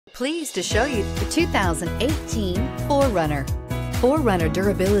pleased to show you the 2018 4Runner. 4Runner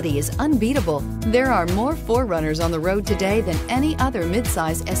durability is unbeatable. There are more 4Runners on the road today than any other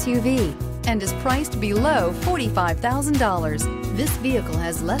midsize SUV and is priced below $45,000. This vehicle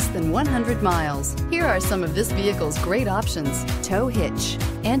has less than 100 miles. Here are some of this vehicle's great options: tow hitch,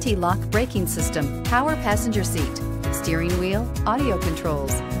 anti-lock braking system, power passenger seat, steering wheel audio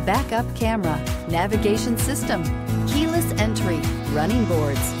controls, backup camera, navigation system, keyless entry, running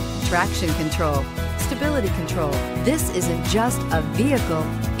boards, traction control, stability control. This isn't just a vehicle,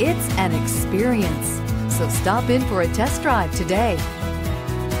 it's an experience. So stop in for a test drive today.